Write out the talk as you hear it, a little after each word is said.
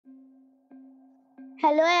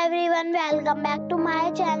Hello everyone, welcome back to my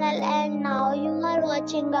channel and now you are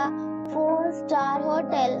watching a 4-star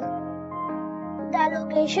hotel. The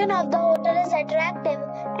location of the hotel is attractive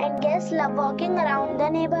and guests love walking around the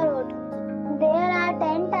neighborhood. There are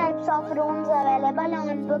 10 types of rooms available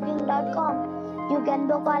on booking.com. You can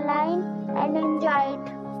book online and enjoy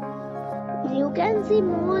it. You can see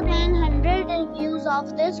more than 100 reviews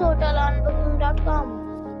of this hotel on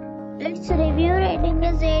booking.com. Its review rating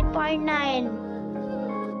is 8.9.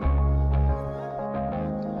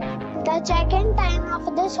 The check-in time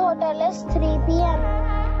of this hotel is 3 p.m.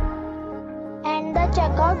 and the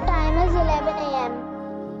check-out time is 11 a.m.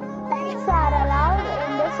 Pets are allowed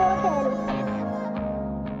in this hotel.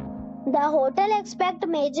 The hotel accepts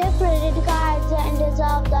major credit cards and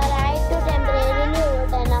reserves the right to temporarily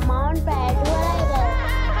hold an amount prior to arrival.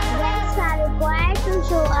 Guests are required to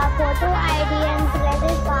show a photo ID and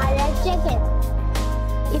credit card at check-in.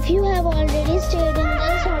 If you have already stayed in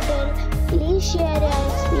this hotel, please share your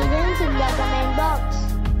experience in the comment box.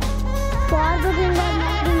 For booking or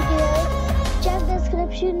more details, check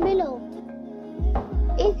description below.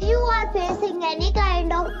 If you are facing any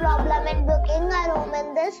kind of problem in booking a room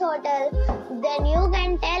in this hotel, then you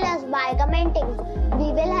can tell us by commenting.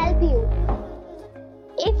 We will help you.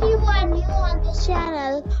 If you are new on this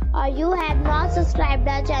channel or you have not subscribed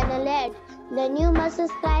our channel yet, then you must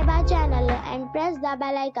subscribe our channel and press the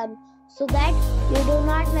bell icon so that you do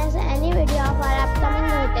not miss any video of our upcoming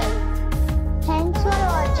hotel. Thanks for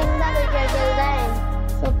watching the video till the end.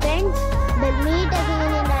 So friends, we'll meet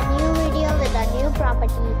again in a new video with a new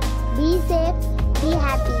property. Be safe, be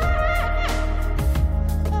happy.